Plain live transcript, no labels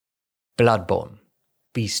Bloodborne,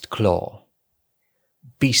 Beast Claw.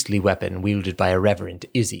 Beastly weapon wielded by a reverend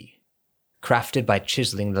Izzy, crafted by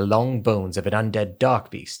chiseling the long bones of an undead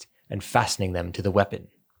dark beast and fastening them to the weapon.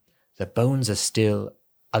 The bones are still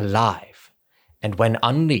alive, and when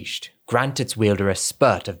unleashed, grant its wielder a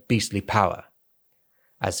spurt of beastly power.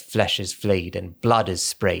 As flesh is flayed and blood is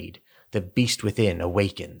sprayed, the beast within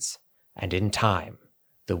awakens, and in time,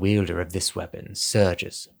 the wielder of this weapon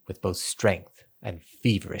surges with both strength and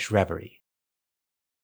feverish reverie.